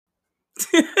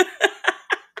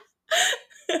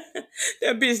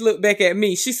That bitch looked back at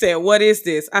me. She said, "What is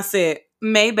this?" I said,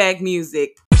 "Maybach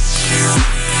music."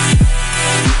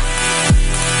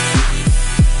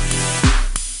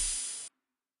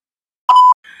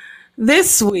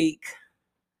 This week,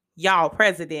 y'all,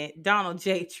 President Donald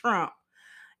J. Trump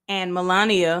and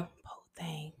Melania, whole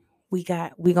thing. We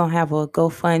gonna have a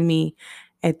GoFundMe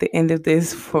at the end of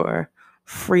this for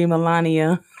free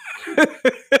Melania.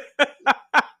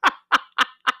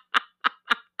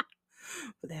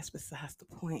 But that's besides the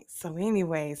point. So,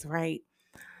 anyways, right.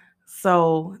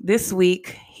 So this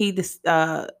week,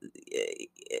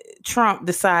 Trump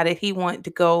decided he wanted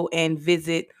to go and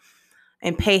visit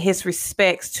and pay his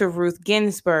respects to Ruth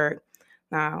Ginsburg.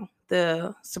 Now,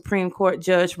 the Supreme Court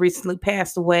judge recently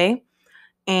passed away,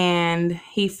 and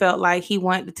he felt like he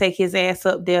wanted to take his ass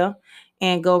up there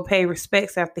and go pay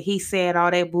respects after he said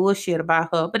all that bullshit about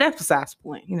her. But that's besides the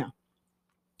point, you know.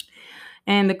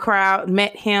 And the crowd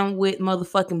met him with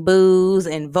motherfucking booze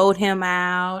and vote him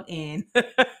out and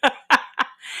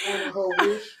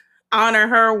honor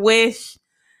her wish.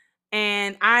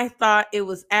 And I thought it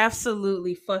was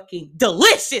absolutely fucking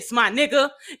delicious, my nigga.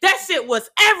 That shit was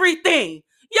everything.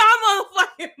 Y'all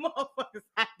motherfuckers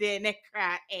out there in that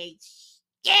crowd ain't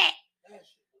shit.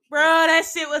 Bro, that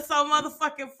shit was so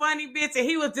motherfucking funny, bitch. And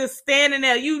he was just standing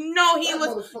there. You know he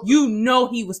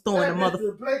was throwing a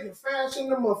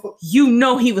motherfucker. You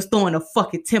know he was throwing a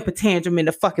fucking temper tantrum in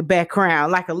the fucking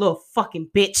background like a little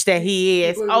fucking bitch that he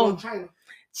is. Oh,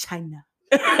 China.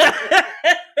 I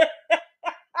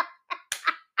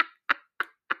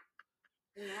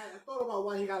thought about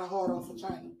why he got a hard on for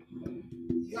China.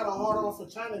 He got a hard on for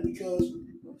China because.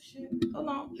 Oh shit! Hold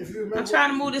on. If you remember, I'm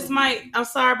trying to move this mic. I'm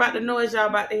sorry about the noise y'all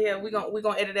about to hear. We're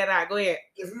gonna edit that out. Go ahead.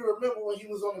 If you remember when he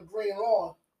was on the green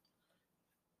lawn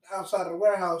outside the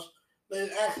warehouse, they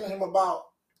was asking him about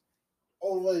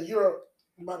over Europe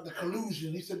about the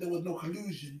collusion. He said there was no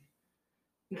collusion.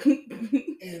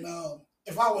 And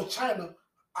if I was China,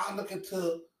 I'd look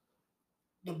into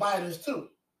the Bidens too.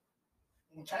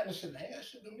 When China said, "Hey, that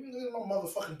shit, there's no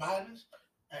motherfucking Bidens."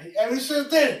 And ever since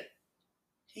then,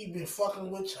 he been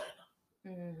fucking with China.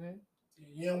 Mm-hmm.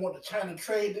 He don't want the China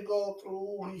trade to go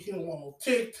through. He don't want no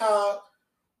TikTok.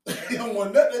 He don't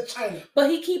want nothing in China. But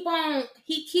he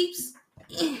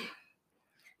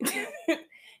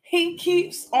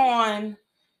keeps on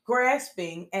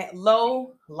grasping at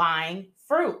low-lying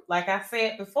fruit. Like I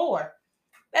said before.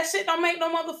 That shit don't make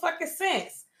no motherfucking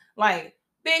sense. Like,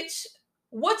 bitch,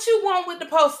 what you want with the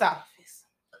post office?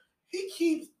 He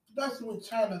keeps messing with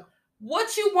China.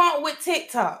 What you want with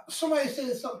TikTok? Somebody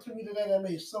said something to me today that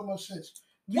made so much sense.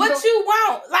 You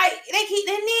want? Like, and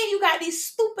then you got these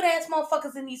stupid ass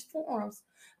motherfuckers in these forums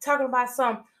talking about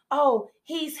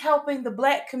he's helping the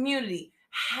black community.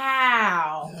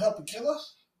 How? They're helping kill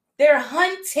us? They're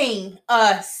hunting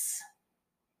us.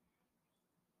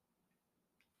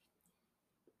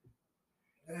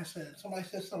 And I said, somebody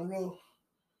said something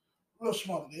real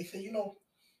smart. They said,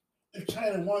 if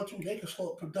China wanted to, they could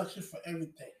start production for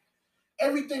everything.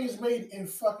 Everything is made in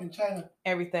fucking China.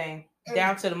 Everything.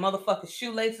 Down to the motherfucking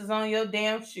shoelaces on your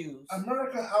damn shoes.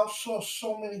 America outsourced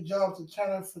so many jobs to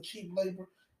China for cheap labor.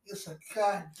 It's a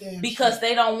goddamn because shit.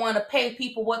 They don't want to pay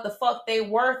people what the fuck they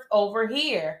worth over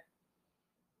here.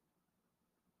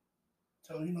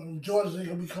 So, Jordans ain't going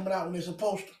to be coming out when they're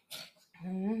supposed to.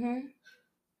 Mm-hmm.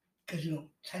 Because,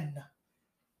 China.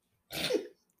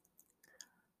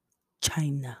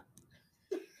 China.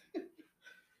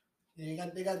 Yeah,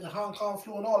 they got the Hong Kong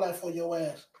flu and all that for your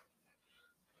ass.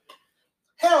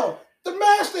 Hell, the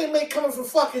mask they make coming from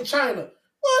fucking China.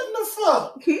 What in the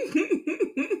fuck?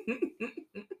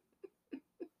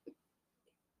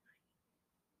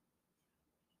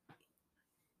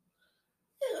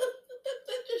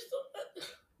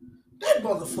 That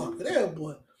motherfucker there,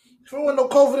 boy. If there wasn't no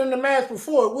COVID in the mask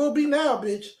before, it will be now,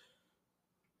 bitch.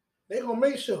 They gonna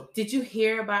make sure. Did you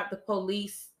hear about the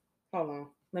police? Hold on.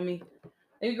 Let me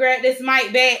grab this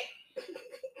mic back.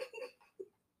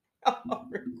 Oh,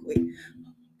 real quick.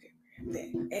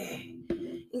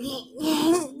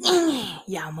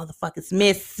 Y'all motherfuckers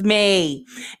miss me.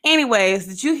 Anyways,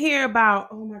 did you hear about,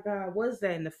 oh my God, what is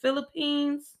that in the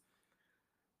Philippines?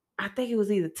 I think it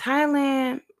was either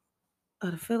Thailand or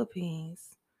the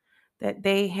Philippines that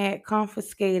they had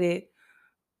confiscated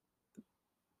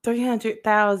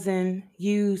 300,000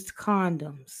 used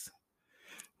condoms.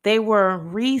 They were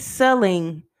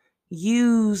reselling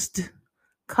used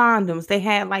condoms. They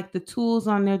had like the tools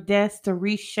on their desk to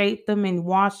reshape them and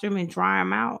wash them and dry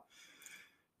them out.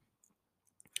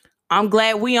 I'm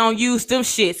glad we don't use them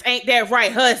shits. Ain't that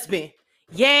right, husband?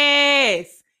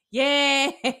 Yes.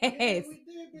 Yeah, we did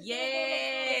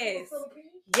Yes.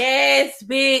 Yes,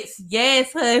 bitch.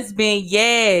 Yes, husband.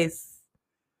 Yes.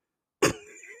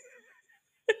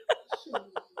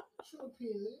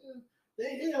 Philippines,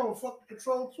 they on fucking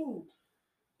control too.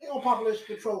 They on population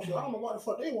control, so I don't know why the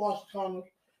fuck they wash the condoms.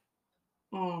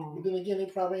 But then again, they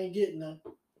probably ain't getting none.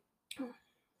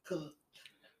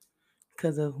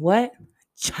 Cause of what?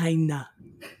 China.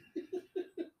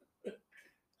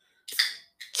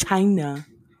 China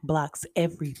blocks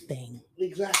everything.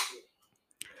 Exactly.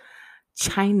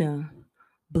 China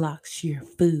blocks your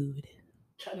food.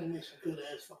 China makes a good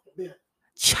ass fucking beer.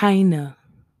 China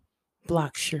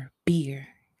blocks your beer.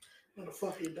 No, the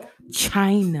fuck you don't.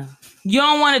 China. You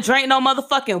don't want to drink no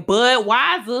motherfucking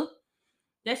Budweiser.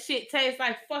 That shit tastes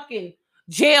like fucking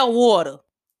jail water.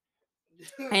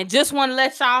 And just want to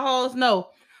let y'all hoes know,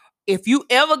 if you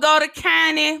ever go to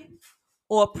county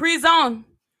or prison,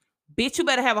 bitch, you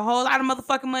better have a whole lot of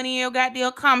motherfucking money in your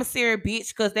goddamn commissary, bitch,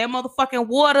 because that motherfucking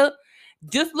water,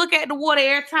 just look at the water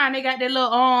every time they got that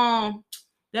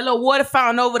little water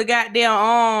fountain over the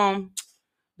goddamn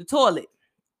the toilet.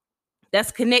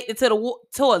 That's connected to the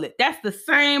toilet. That's the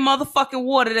same motherfucking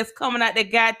water that's coming out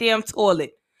that goddamn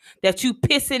toilet that you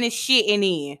pissing and shitting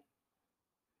in.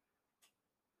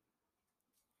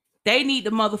 They need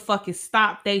to motherfucking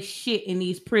stop they shit in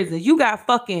these prisons. You got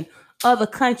fucking other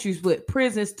countries with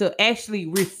prisons to actually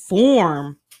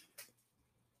reform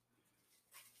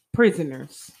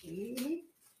prisoners. Mm-hmm.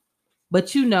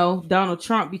 But you know, Donald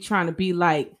Trump be trying to be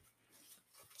like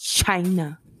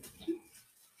China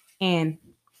and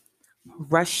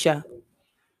Russia.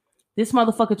 This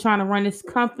motherfucker trying to run this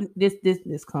company,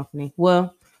 this company.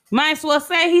 Well, might as well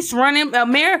say he's running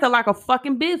America like a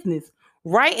fucking business,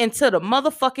 right into the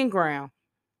motherfucking ground.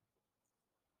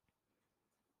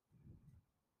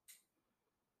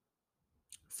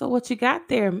 So what you got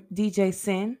there, DJ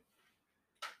Synn?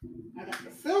 I got the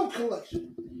film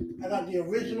collection. I got the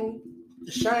original,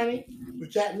 The Shining,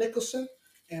 with Jack Nicholson,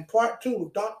 and part 2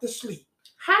 with Dr. Sleep.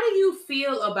 How do you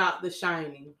feel about The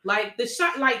Shining? Like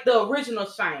the original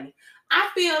Shining. I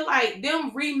feel like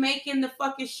them remaking the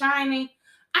fucking Shining.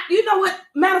 You know what?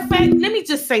 Matter of fact, let me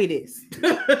just say this.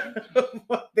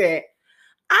 Fuck that.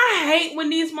 I hate when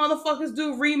these motherfuckers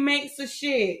do remakes of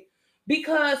shit.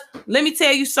 Because let me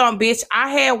tell you something, bitch. I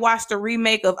had watched a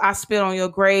remake of I Spit on Your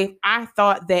Grave. I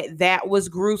thought that was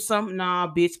gruesome. Nah,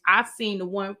 bitch. I seen the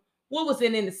one. What was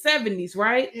it in the 70s,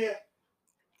 right? Yeah.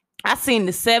 I seen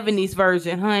the 70s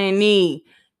version, honey.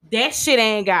 That shit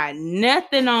ain't got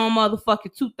nothing on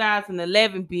motherfucking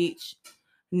 2011, bitch.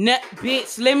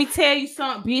 Bitch, let me tell you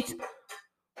something, bitch.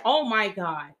 Oh my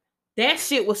God. That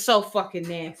shit was so fucking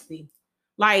nasty.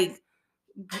 Like,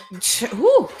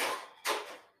 whew.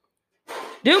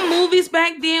 Them movies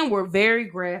back then were very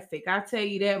graphic. I tell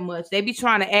you that much. They be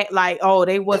trying to act like, oh,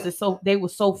 they were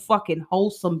so fucking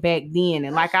wholesome back then.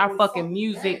 And like our fucking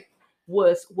music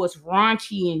was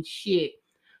raunchy and shit.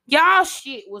 Y'all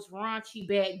shit was raunchy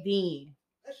back then.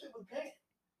 That shit was banned.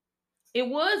 It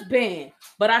was banned.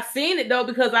 But I seen it though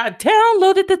because I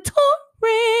downloaded the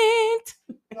torrent.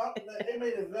 No, they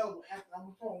made it available after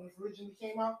I'm phone. When it originally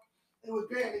came out, it was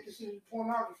banned. They could see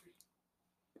pornography.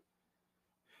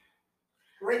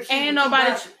 Ain't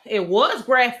nobody. It was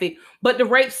graphic, but the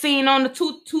rape scene on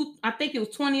the I think it was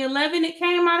 2011. It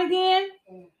came out again,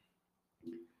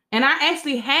 and I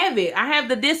actually have it. I have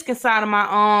the disc inside of my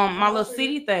my little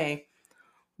CD thing.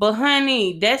 But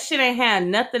honey, that shit ain't had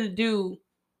nothing to do.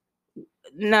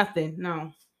 Nothing.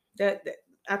 No, that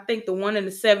I think the one in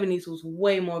the 70s was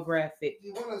way more graphic.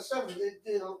 The one in the 70s,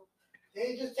 they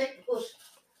didn't just take the pussy.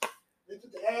 They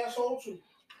took the asshole too.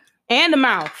 And the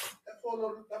mouth. That poor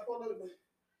little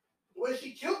the way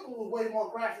she killed him was way more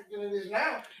graphic than it is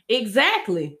now.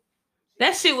 Exactly.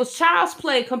 That shit was child's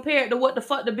play compared to what the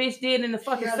fuck the bitch did in the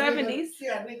fucking 70s. She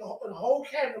had a nigga in the whole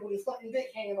cabinet with his fucking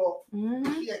dick hanging off.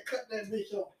 Mm-hmm. She had cut that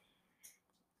bitch off.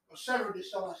 Or severed it,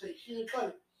 shall I say. She didn't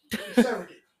cut it. She severed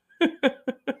it.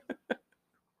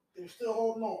 They were still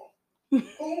holding on.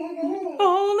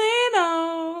 Holding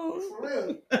on. For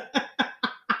real.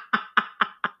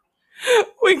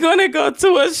 We're gonna go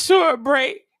to a short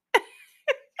break.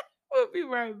 We'll be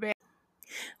right back.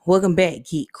 Welcome back,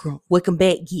 Geek Crunk. Welcome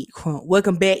back, Geek Crunk.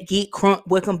 Welcome back, Geek Crunk.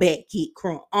 Welcome back, Geek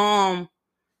Crunk.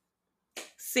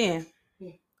 Synn,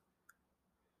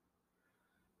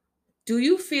 do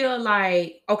you feel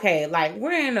like okay, like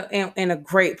we're in a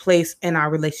great place in our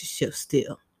relationship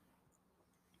still?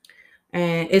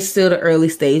 And it's still the early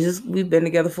stages. We've been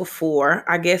together for 4.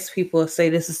 I guess people say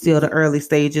this is still the early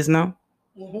stages, no?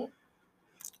 Mm-hmm.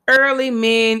 Early,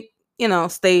 mid,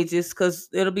 stages, because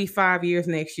it'll be 5 years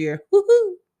next year.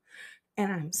 Woohoo!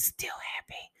 And I'm still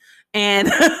happy.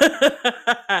 And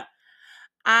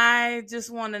I just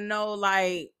want to know,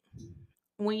 like,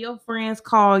 when your friends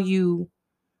call you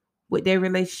with their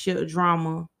relationship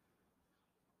drama,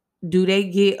 do they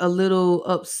get a little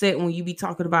upset when you be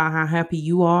talking about how happy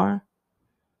you are?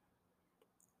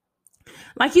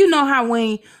 Like, you know how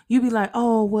when you be like,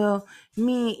 oh well,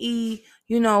 me and E,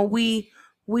 you know, we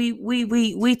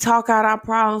talk out our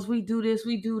problems, we do this,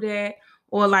 we do that.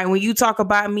 Or like when you talk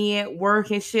about me at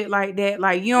work and shit like that,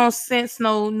 like you don't sense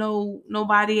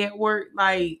nobody at work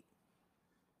like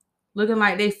looking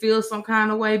like they feel some kind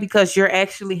of way because you're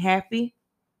actually happy.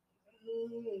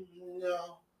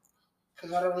 No,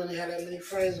 because I don't really have that many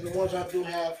friends. The ones I do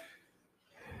have,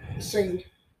 single,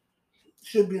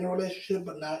 should be in a relationship,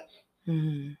 but not.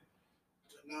 Mm-hmm.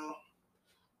 No,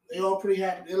 they all pretty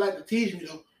happy. They like to tease me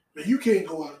though. But you can't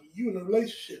go out. You in a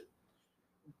relationship,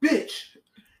 bitch.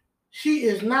 She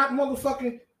is not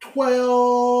motherfucking 12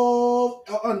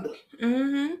 or under.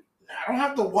 Mm-hmm. I don't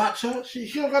have to watch her.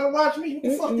 She don't gotta watch me. What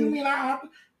the fuck you mean I have to?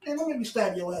 Hey, don't make me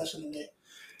stab your ass in the neck.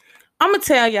 I'm gonna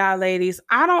tell y'all, ladies,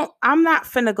 I'm not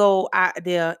finna go out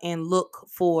there and look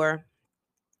for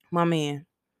my man.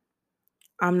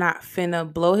 I'm not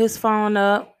finna blow his phone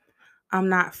up. I'm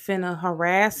not finna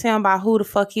harass him about who the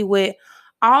fuck he with.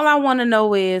 All I want to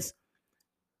know is,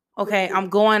 okay, I'm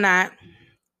going out.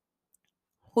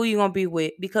 Who you gonna be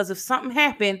with? Because if something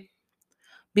happens,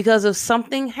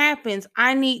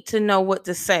 I need to know what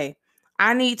to say.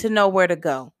 I need to know where to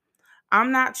go.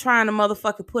 I'm not trying to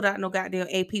motherfucker put out no goddamn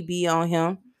APB on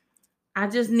him. I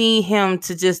just need him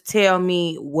to just tell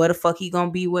me what the fuck he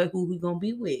gonna be with, who he gonna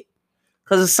be with.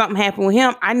 Because if something happened with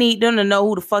him, I need them to know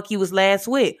who the fuck he was last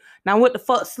with. Now, what the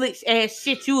fuck slick ass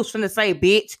shit you was finna say,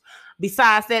 bitch?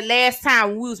 Besides that last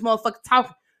time when we was motherfucking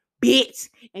talking, bitch,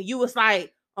 and you was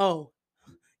like, oh,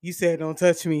 you said don't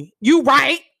touch me. You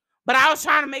right, but I was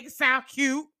trying to make it sound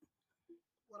cute.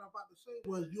 What I'm about to say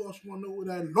was, you also want to know where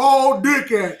that long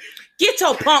dick at. Get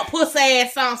your pump pussy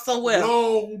ass on somewhere.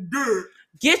 Long dick.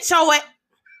 Get your ass.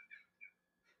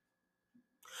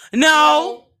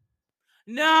 No.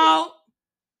 No.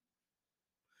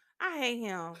 I hate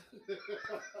him.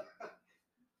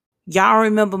 Y'all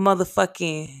remember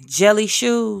motherfucking jelly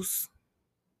shoes?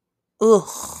 Ugh.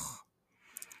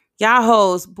 Y'all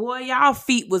hoes, boy, y'all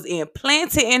feet was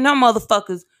implanted in them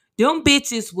motherfuckers. Them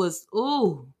bitches was,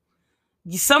 ooh.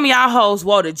 Some of y'all hoes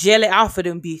wore the jelly off of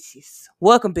them bitches.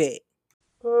 Welcome back.